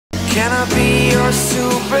Can I be your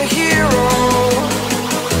superhero?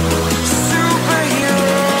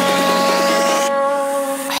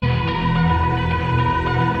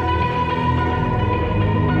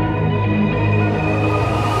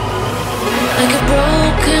 Like a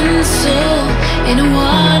broken soul in a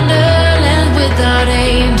wonderland without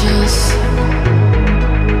angels.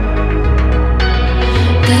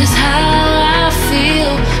 That is how I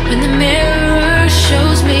feel when the mirror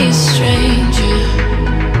shows me a stranger.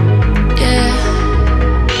 Yeah.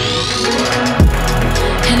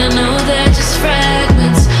 And I know they're just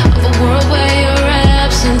fragments of a world where your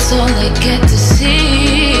absence all I get to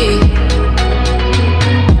see.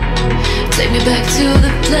 Take me back to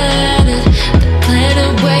the planet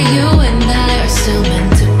where you and I are still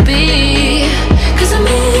meant to be. 'Cause I'm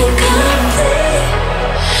incomplete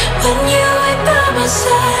when you ain't by my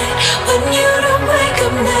side, when you don't wake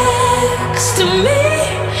up next to me.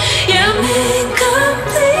 Yeah, I'm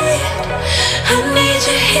incomplete. I need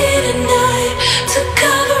you here tonight to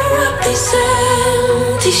cover up these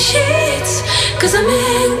empty sheets. 'Cause I'm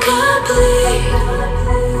incomplete.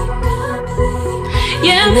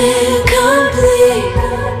 Yeah, I'm incomplete.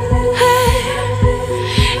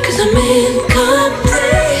 I'm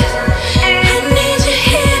incomplete. I need you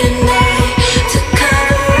here tonight to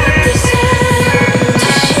cover up these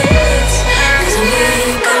empty sheets. 'Cause I'm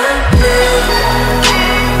incomplete.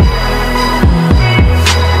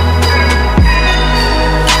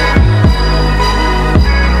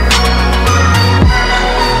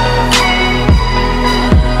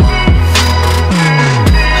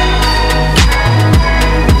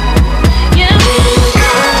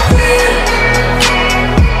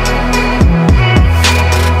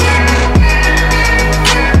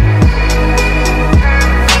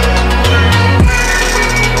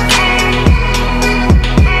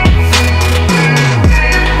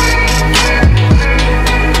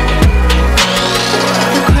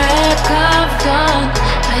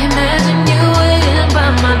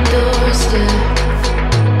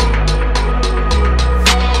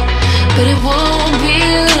 But it won't be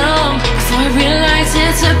long before I realize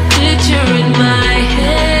it's a picture in my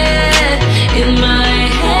head, in my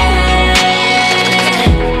head.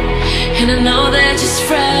 And I know they're just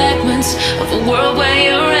fragments of a world where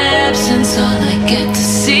your absence all I get to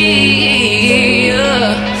see.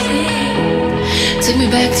 Take me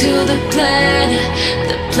back to the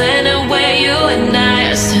planet where you and I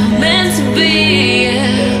are still meant to be.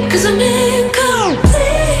 'Cause I'm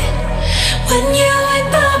incomplete when you ain't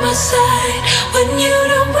by my side, when you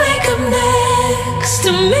don't wake up next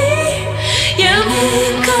to me. Yeah, I'm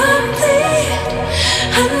incomplete.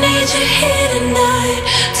 I need you here tonight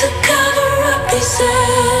to cover up these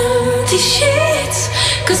empty sheets.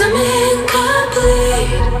 'Cause I'm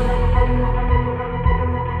incomplete.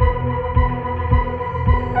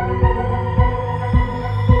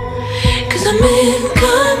 I'm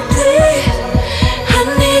incomplete. I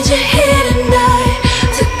need you here tonight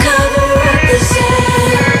to cover up these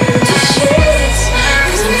empty sheets.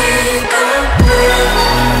 'Cause I'm incomplete.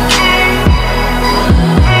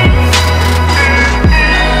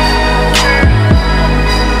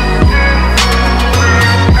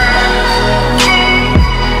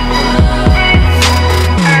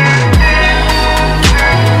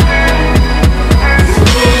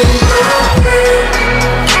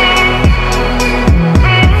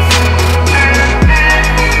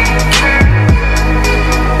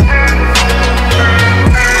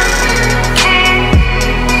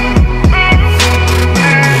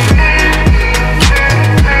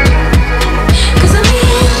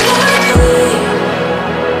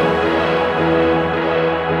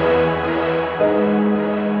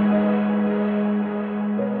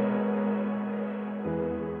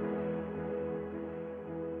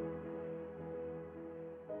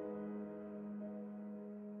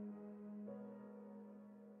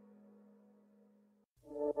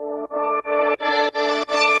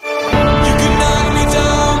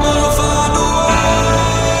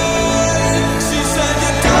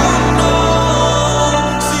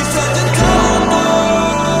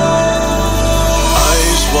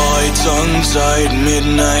 Tongue-tied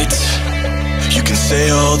midnight. You can say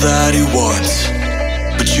all that you want,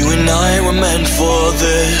 but you and I were meant for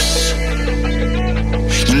this.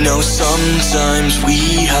 You know, sometimes we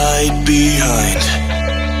hide behind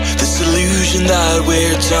this illusion that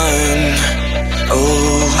we're done.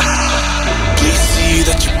 Oh, please see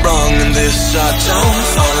that you're wrong in this. I don't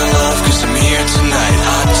fall in love 'cause I'm here tonight.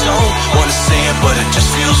 I don't wanna say it, but it just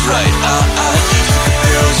feels right. I took a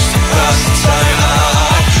pill just to pass the time.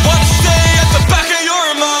 I want to stay at the back of your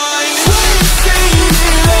mind. We've seen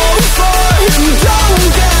it all before, and don't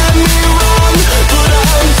get me wrong, but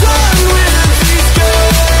I'm done.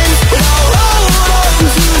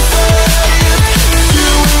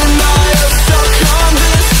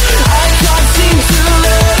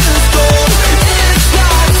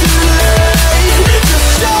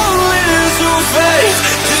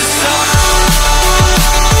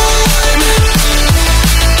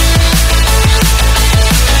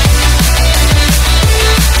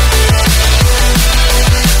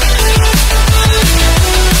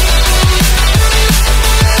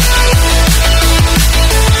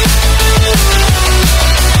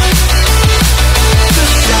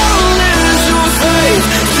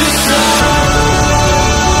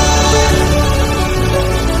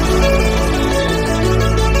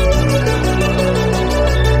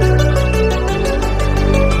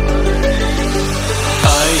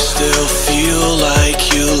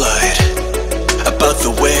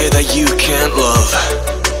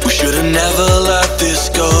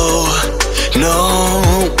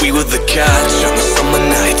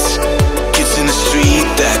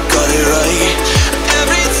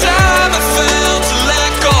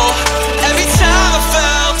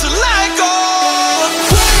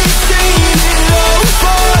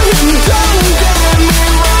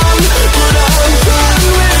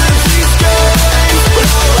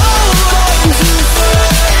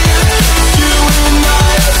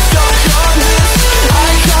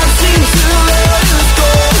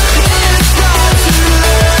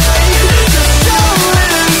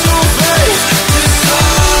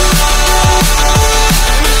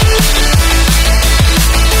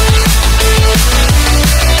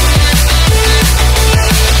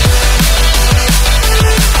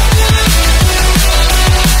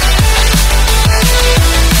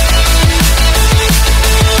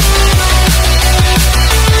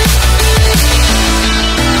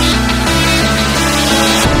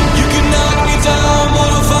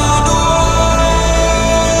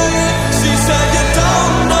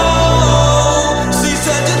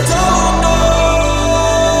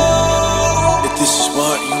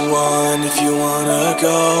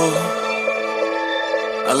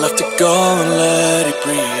 go and let it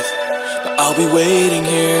breathe, but I'll be waiting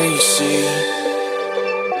here, you see.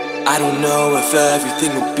 I don't know if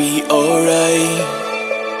everything will be alright.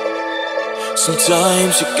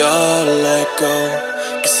 Sometimes you gotta let go,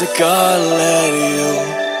 'cause I gotta let you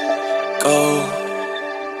go.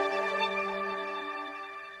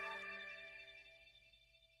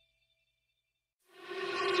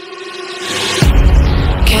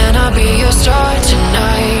 Can I be your star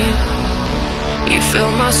tonight? You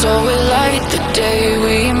fill my soul with light the day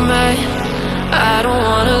we met. I don't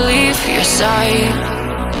wanna leave your side.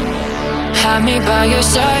 Have me by your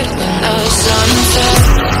side when the sun sets.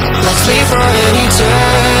 Let's leave for an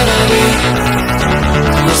eternity.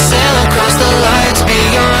 We'll sail across the lights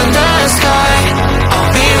beyond the sky.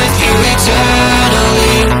 I'll be with you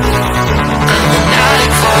eternally. I'm an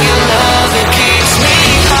addict for your love, it keeps me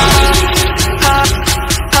hot.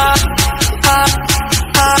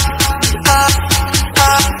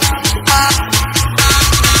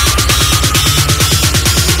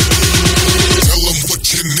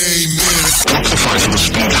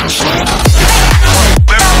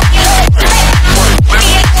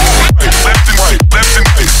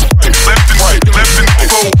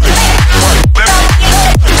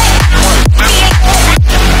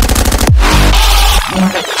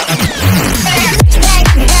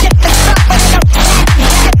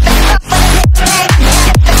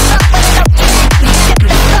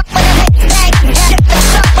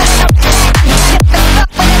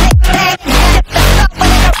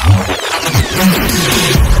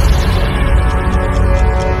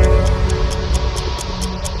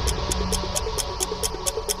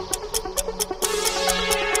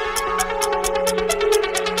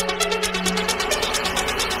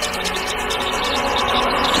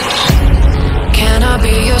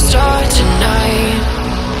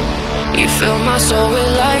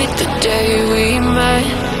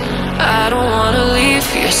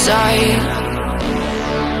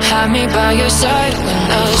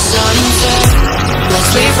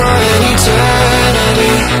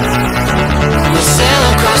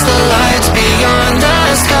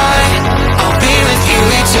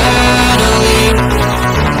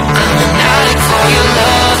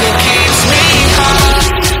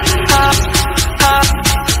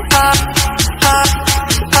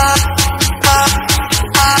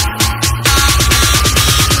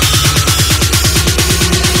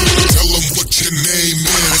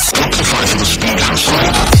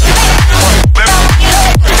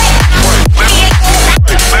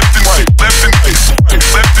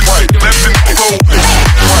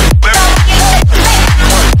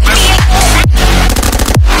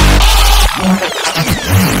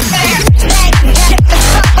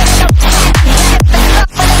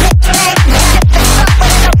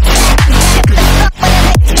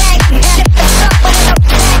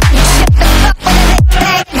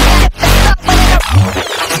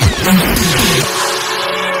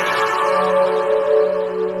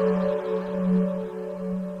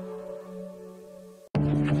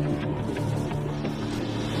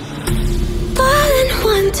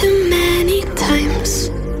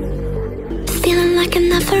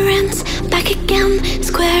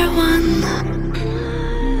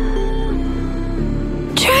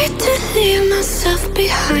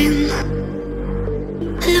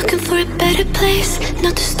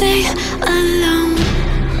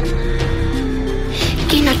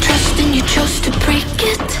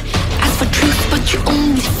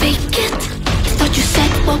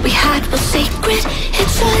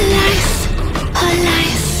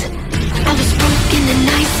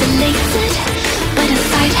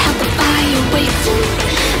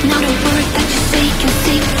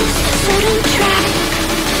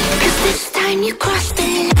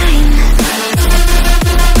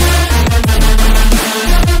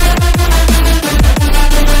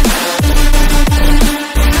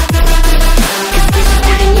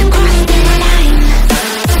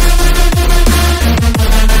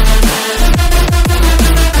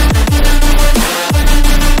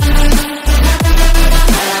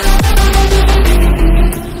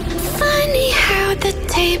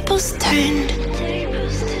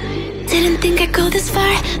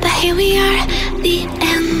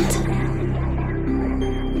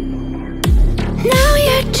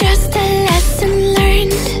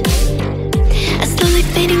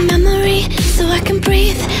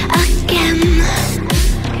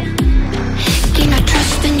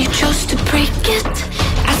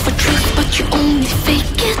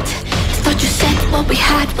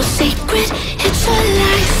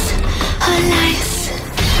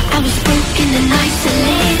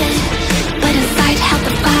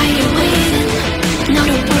 Not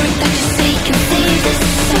a word that you say can save this,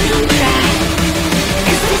 so don't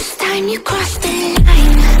time you cross the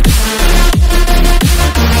line.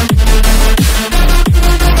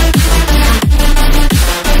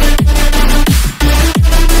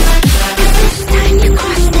 This time you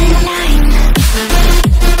cross the line.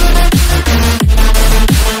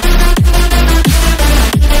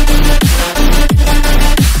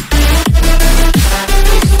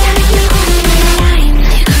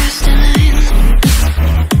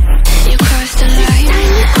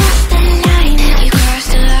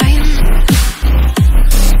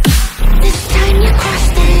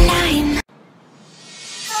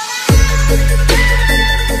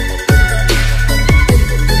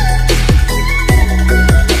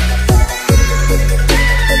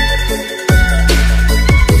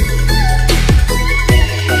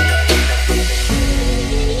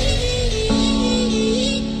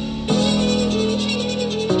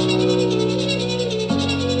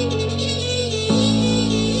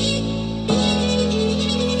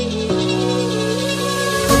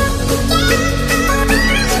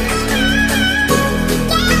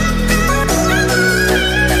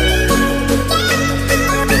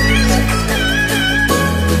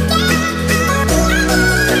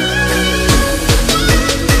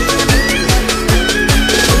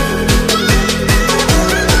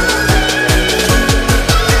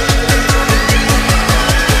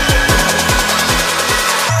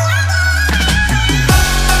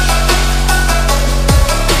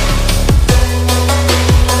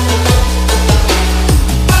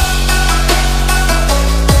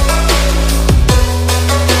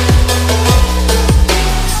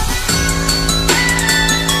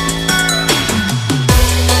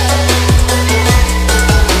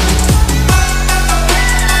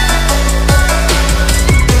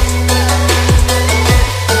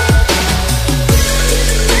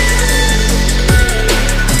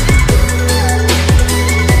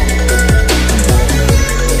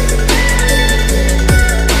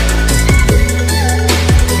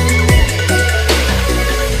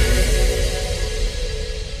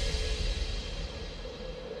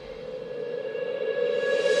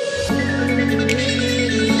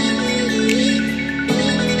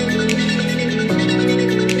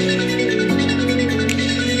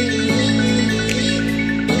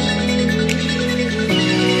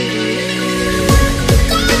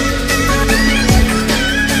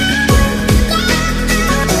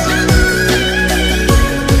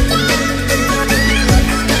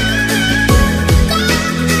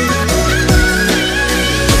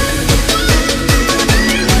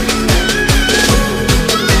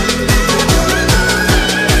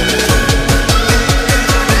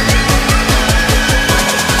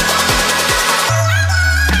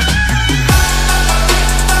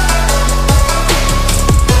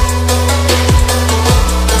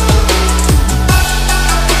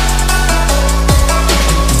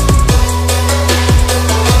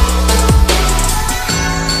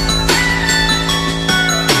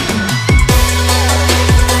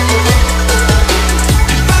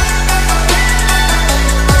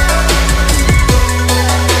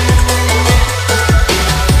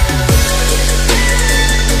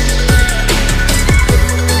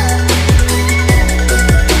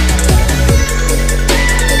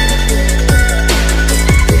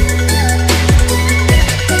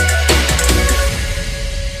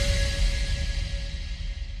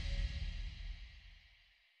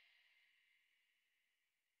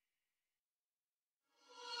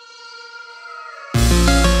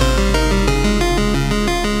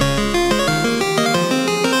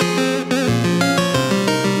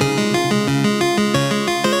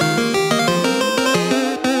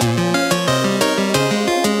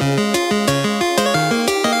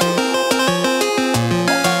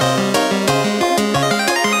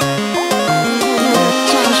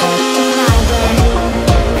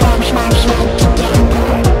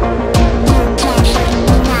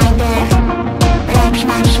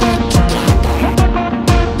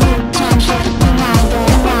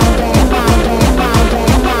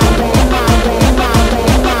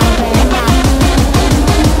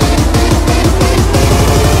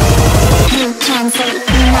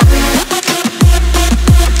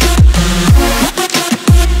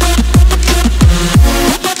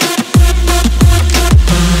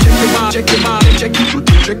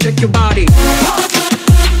 Check your body. Let's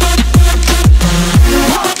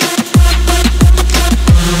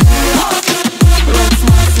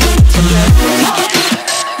not sleep together.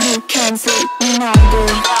 You can't sleep neither.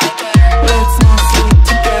 Let's not sleep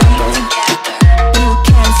together. You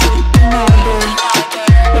can't sleep neither.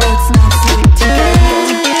 Let's not sleep together.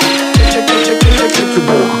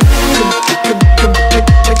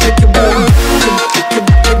 Check your body.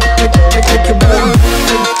 Check your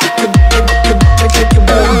body.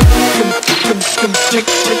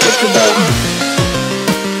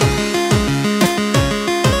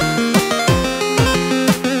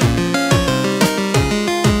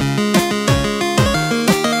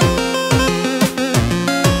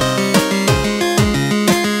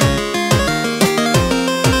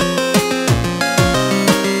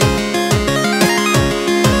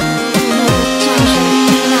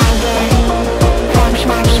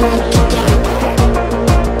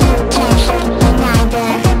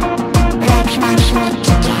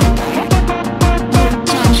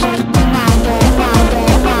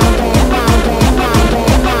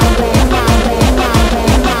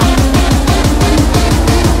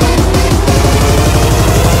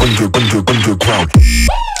 underground.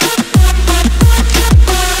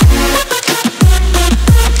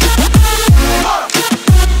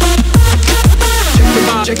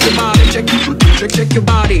 Check your body, check your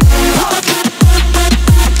body.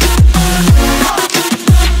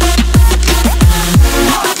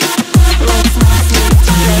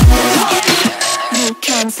 You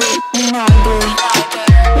can sleep when I do.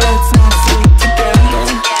 Let's not sleep together.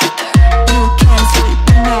 You can sleep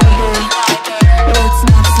when I do. Let's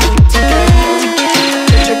not sleep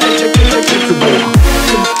together.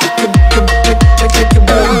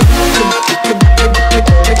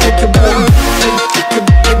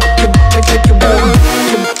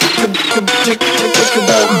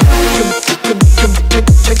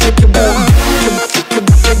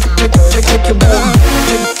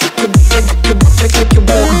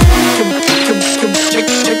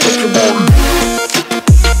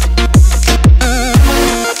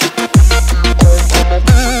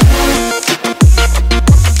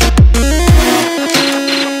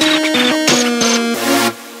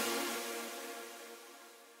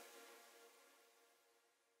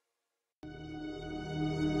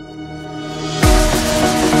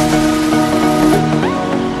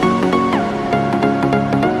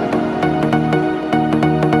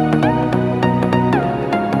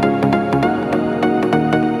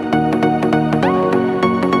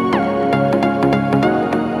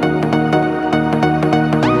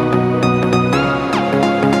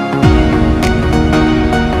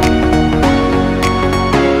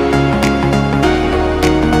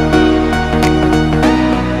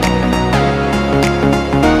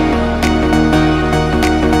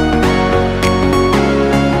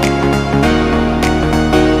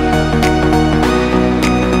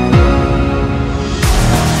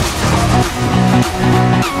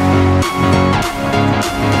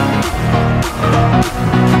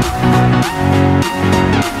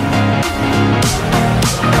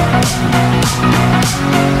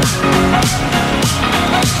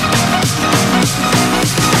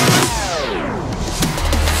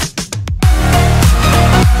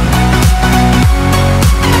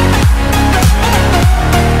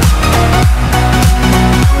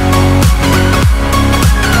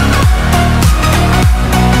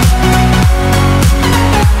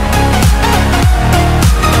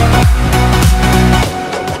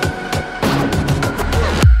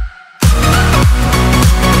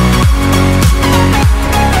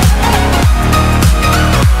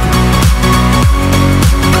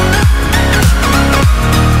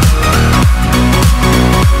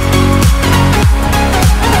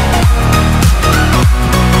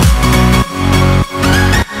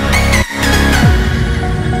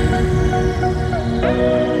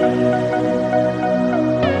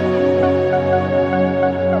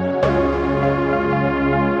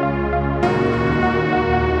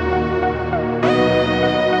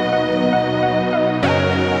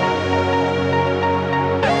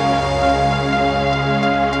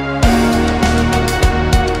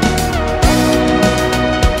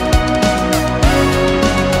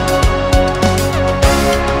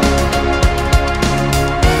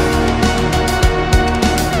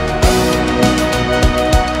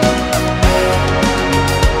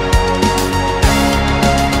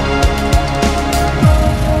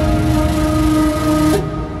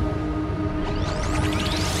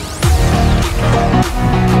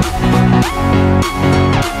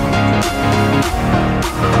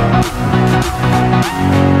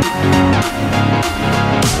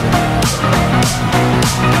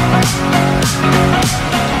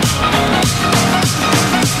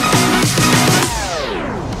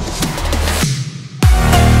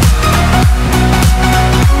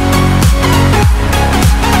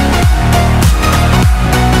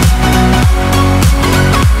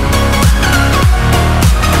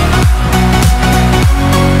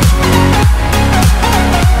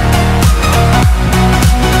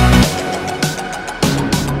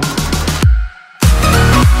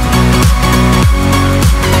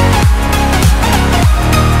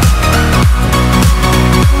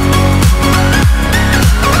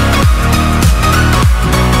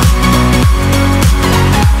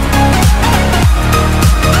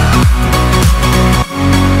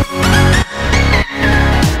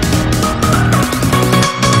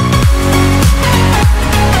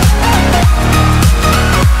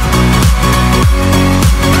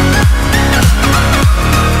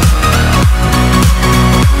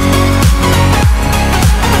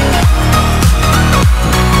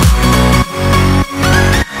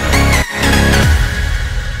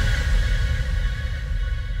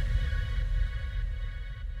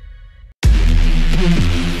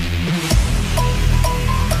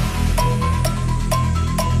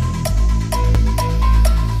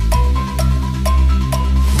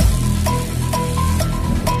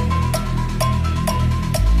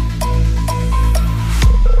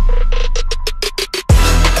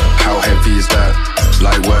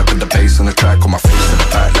 bass on the track, on my face to the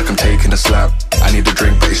back like I'm taking a slap. I need a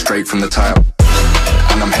drink but it's straight from the tap.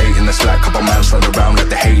 And I'm hating the slack, couple mans run around like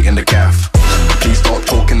they hate in the gaff. Please stop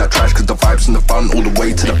talking that trash, cause the vibes in the front all the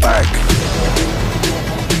way to the back.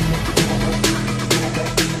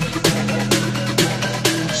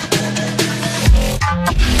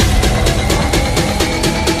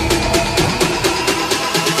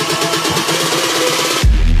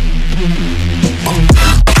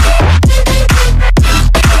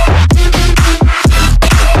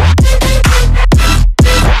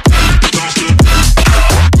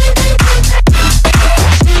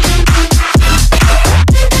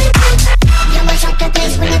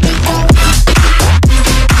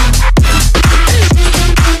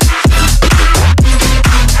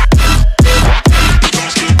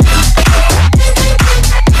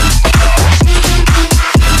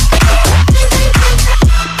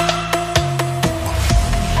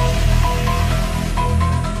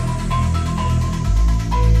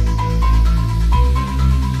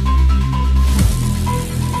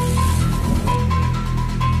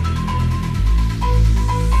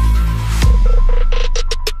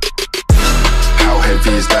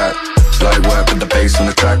 Is that light work with the bass on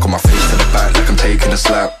the track, on my face to the back like I'm taking a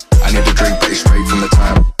slap. I need a drink but it's straight from the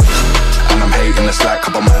tap. And I'm hating the slack,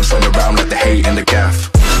 couple mans run around like they hate in the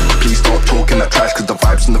gaff. Please stop talking that trash, cause the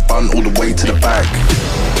vibes in the front all the way to the back.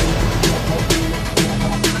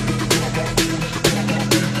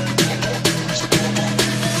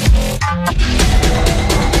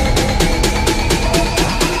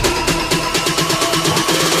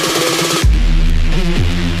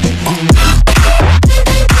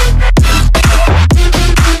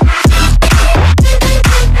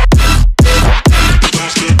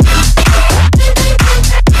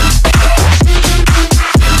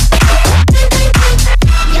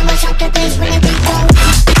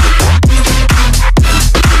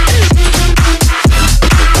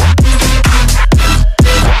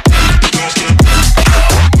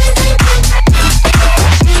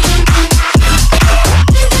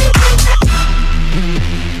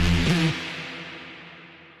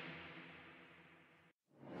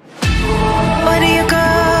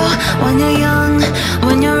 When you're young,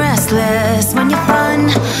 when you're restless, when you're fun,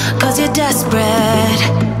 cause you're desperate.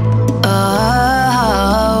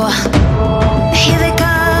 Oh, here they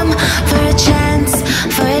come for a chance,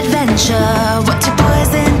 for adventure. What's your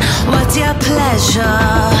poison? What's your pleasure?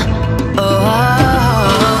 Oh,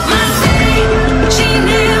 my city, she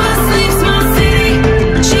never sleeps, my city.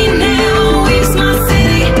 She never weeps, my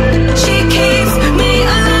city. She keeps me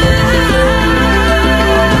alive.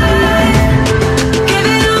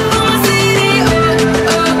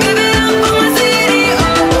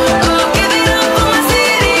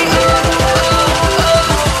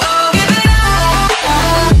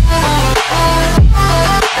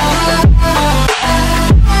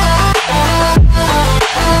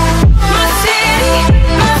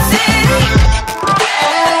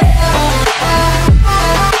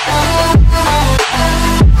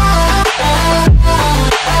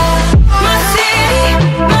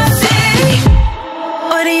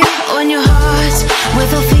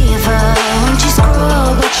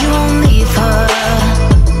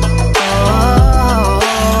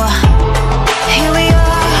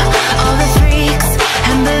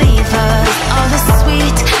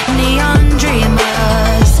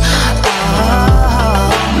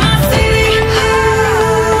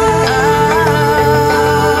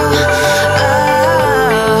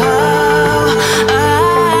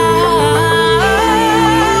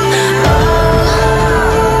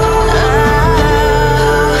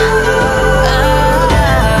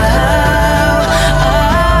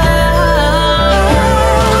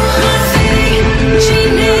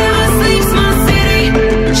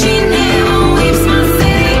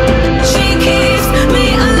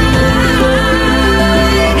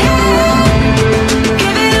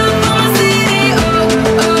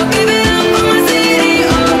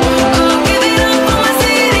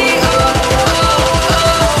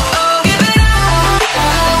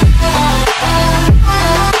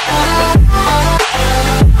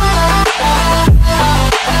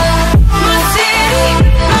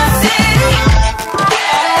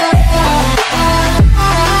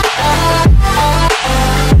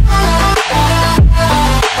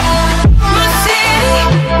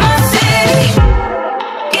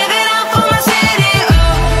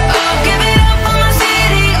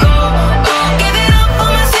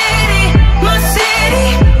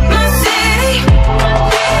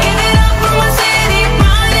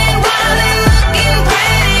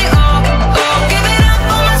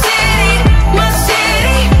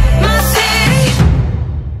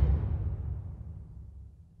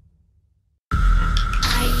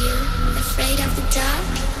 of the dark?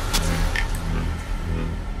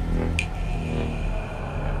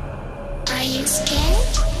 Are you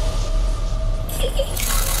scared?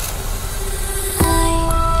 I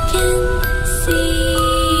can see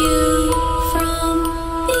you from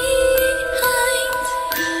behind.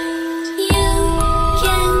 You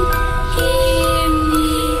can hear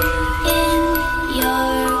me in your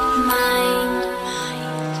mind.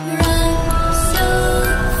 Run so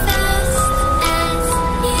fast as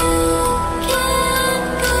you can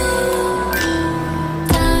go.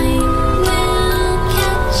 Time will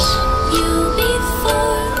catch you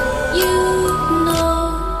before you know.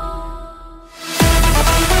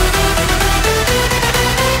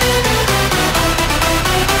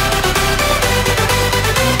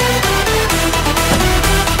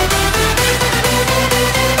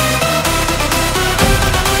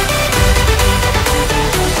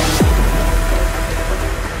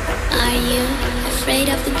 Are you afraid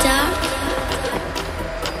of the dark?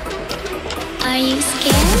 Are you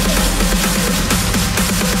scared?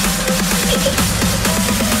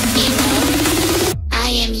 You know, I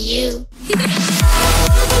am you.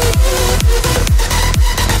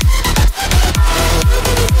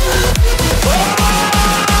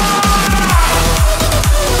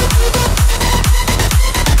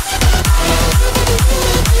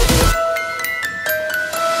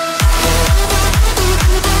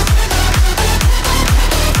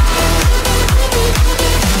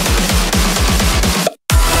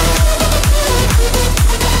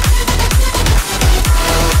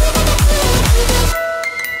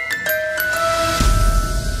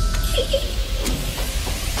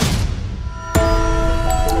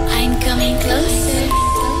 I'm coming closer.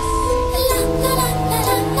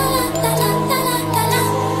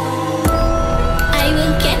 I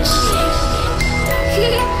will catch you.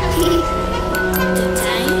 The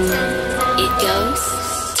time it goes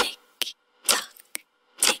tick tock,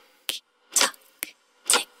 tick tock,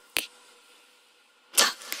 tick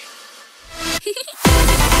tock.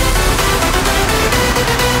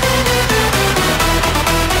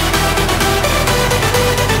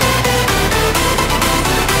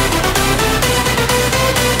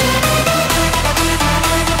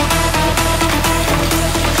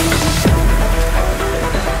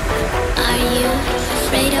 Are you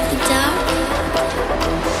afraid of the dark?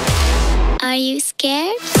 Are you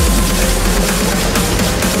scared?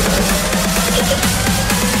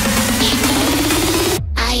 You know,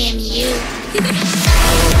 I am you.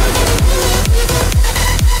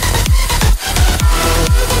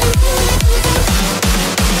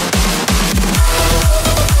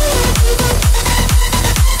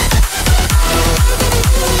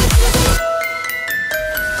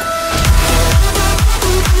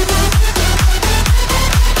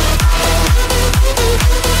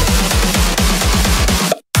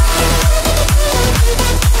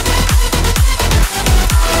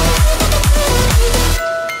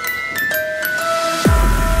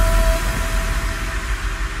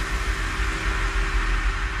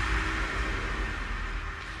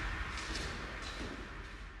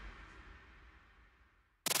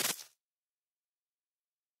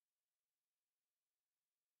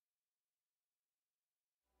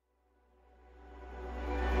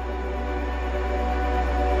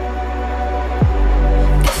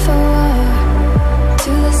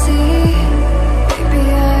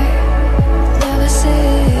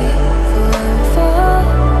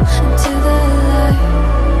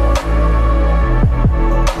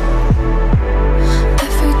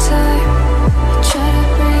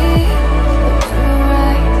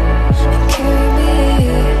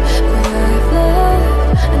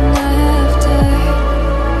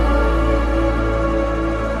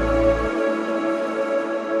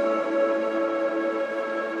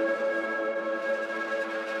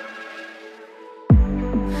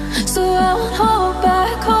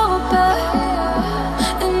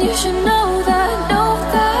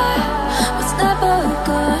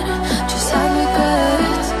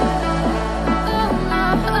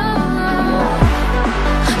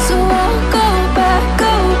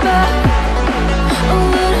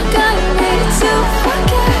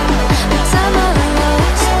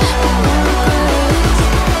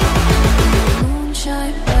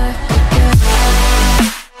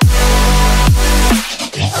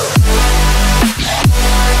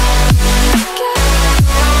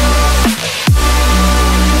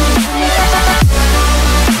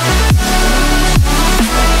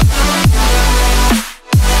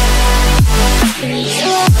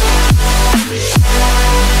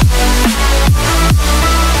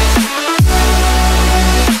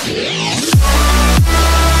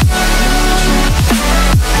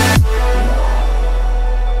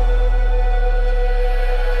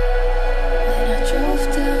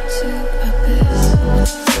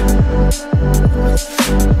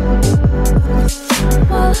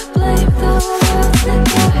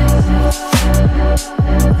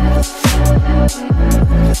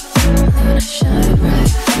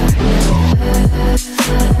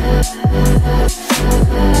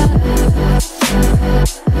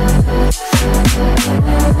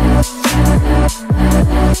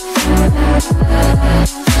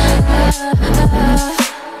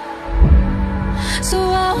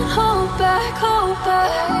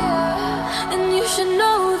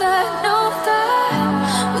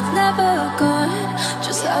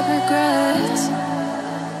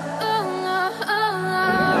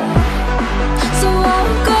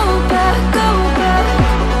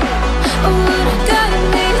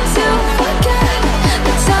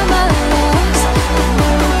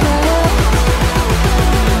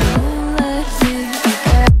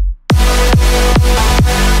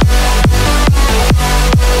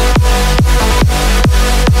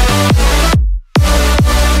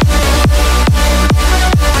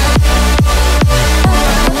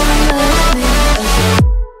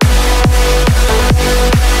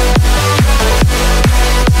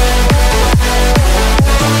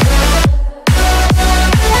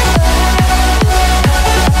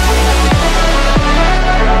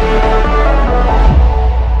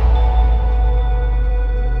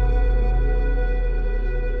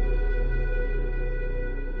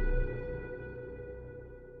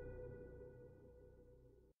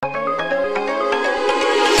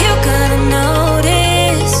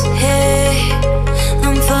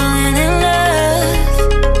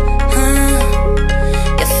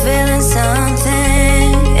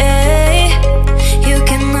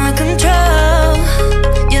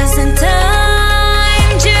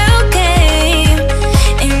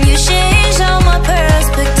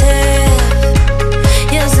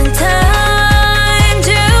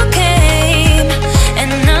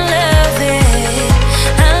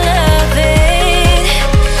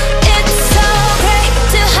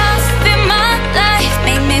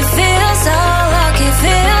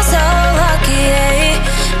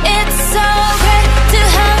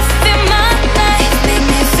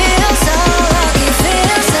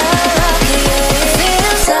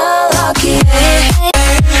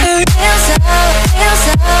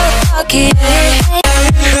 lucky.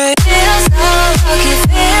 Feel so lucky,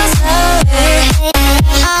 feel so lucky.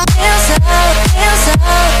 Feel so lucky, feel so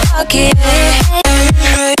lucky.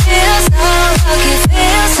 Feel so lucky,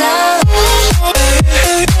 feel so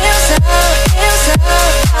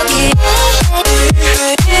lucky.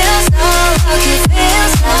 Feel so lucky, feel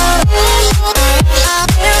so lucky.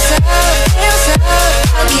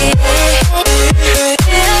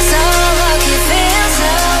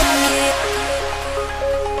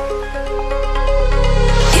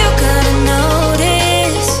 You gotta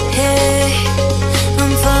notice, hey,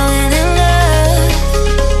 I'm falling in love.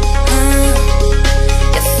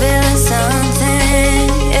 You're feeling something,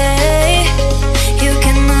 yeah. You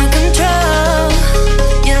cannot control.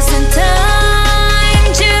 Yes, in time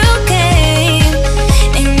you came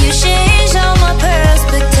and you changed all my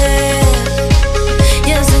perspective.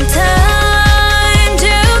 Yes, in time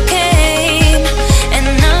you came and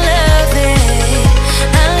I love it,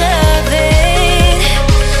 I love it.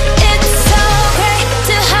 It's so great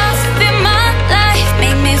to have you in my life,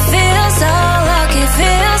 make me feel so lucky,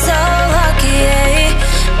 feel so lucky, yeah.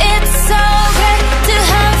 It's so great to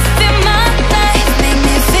have you in my life, make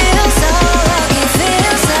me feel so lucky,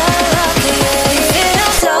 feel so lucky, yeah. Feel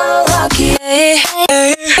so lucky, yeah.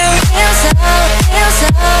 Feel so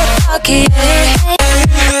lucky, yeah.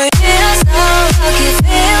 Feel so lucky,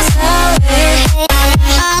 feel so,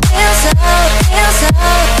 feel so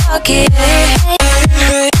lucky, yeah.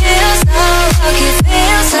 Feel so lucky,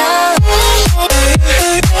 feel so,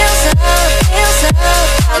 feel so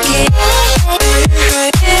lucky.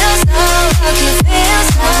 Feel so lucky, feel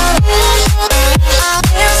so,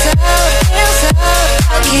 feel so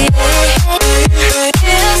lucky.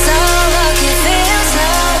 Feel so lucky, feel so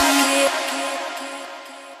lucky.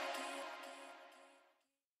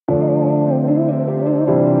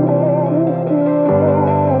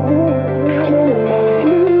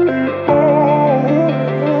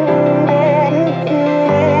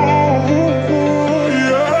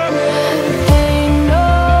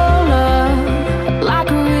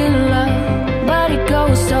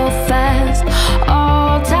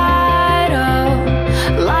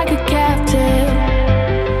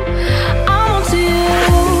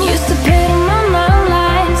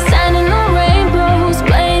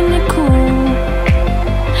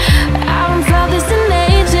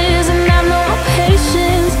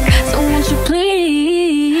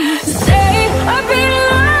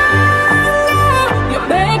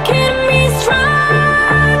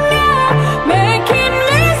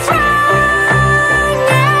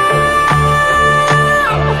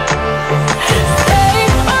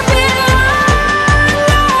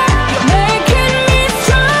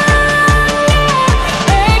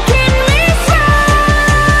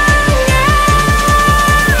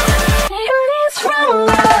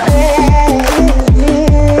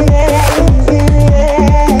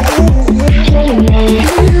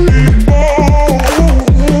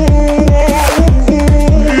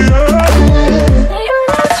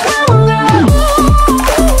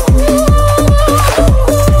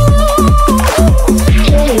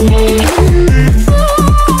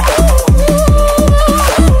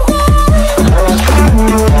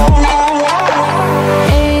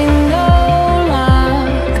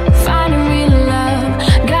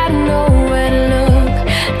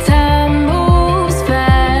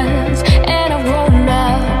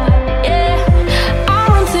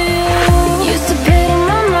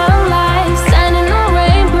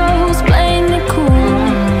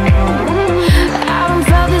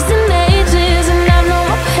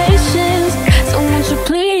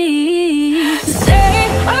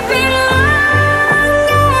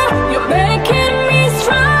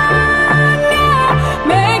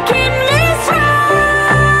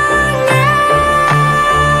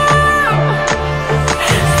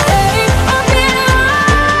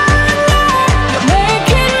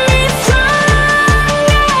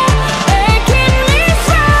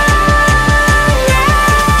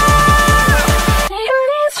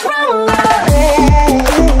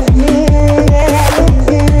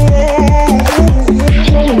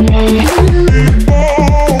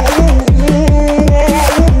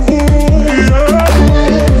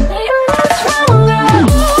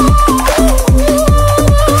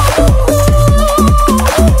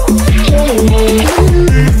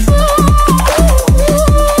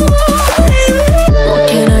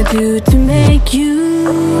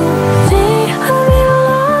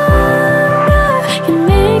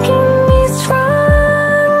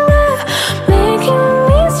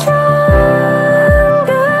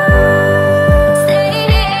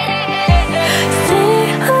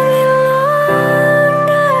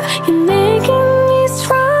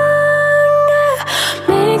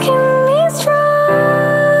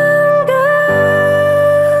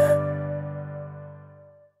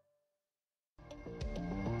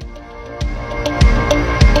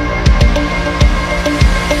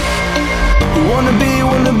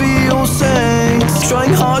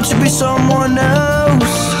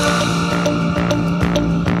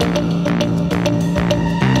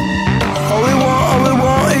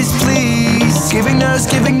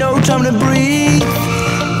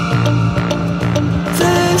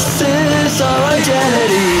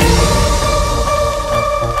 identity.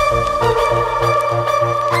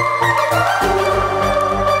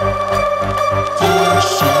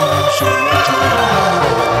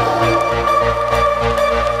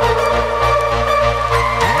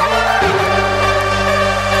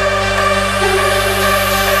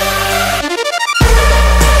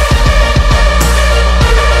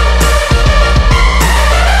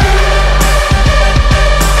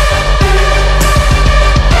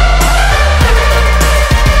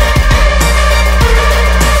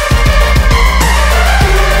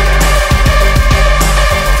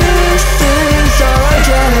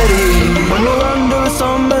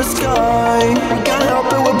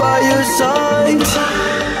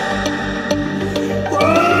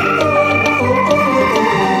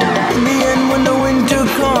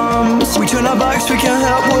 We can't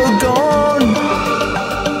help, we're gone.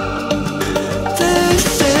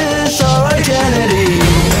 This is our identity.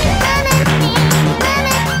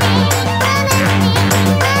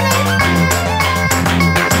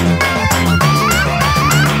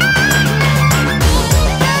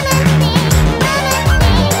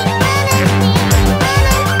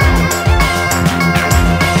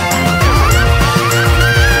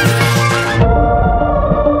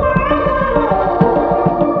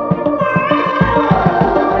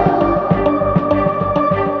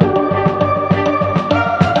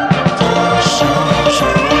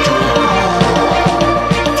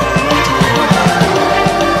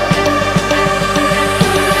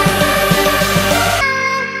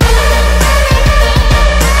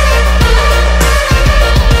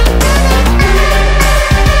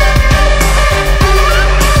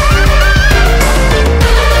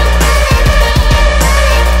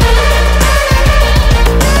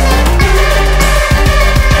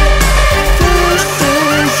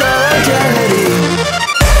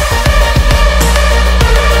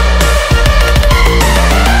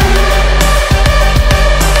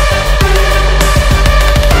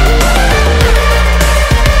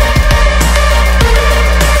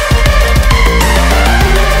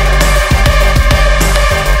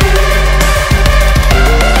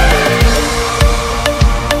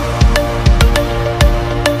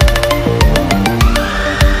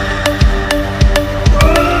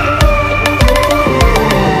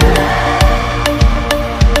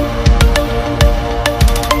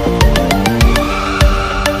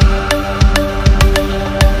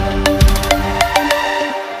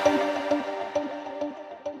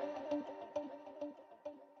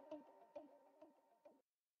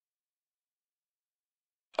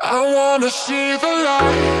 I wanna see the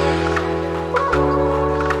light.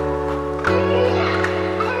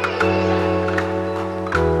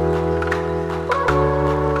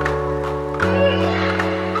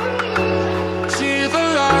 See the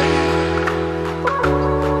light.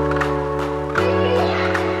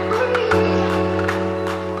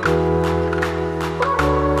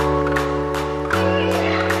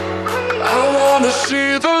 I wanna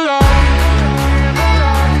see the light.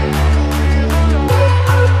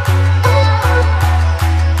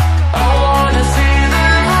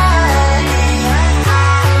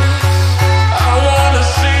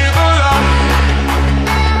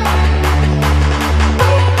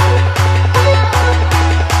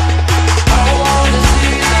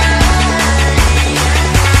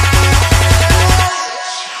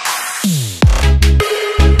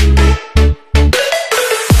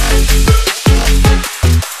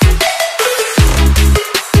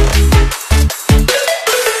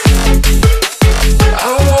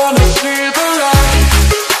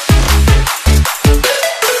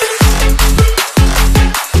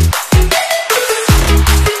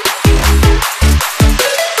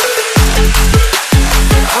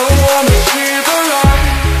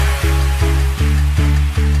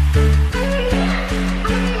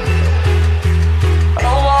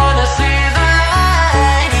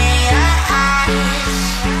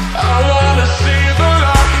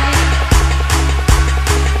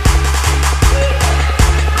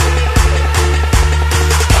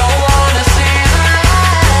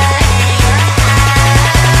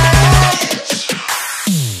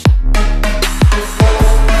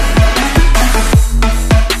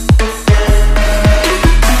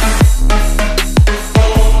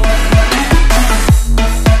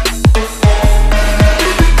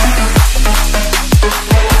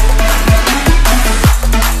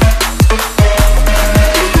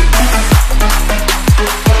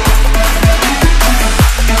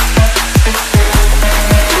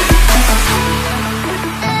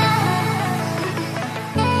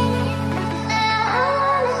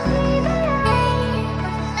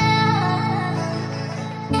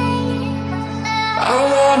 I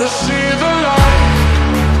wanna see the light.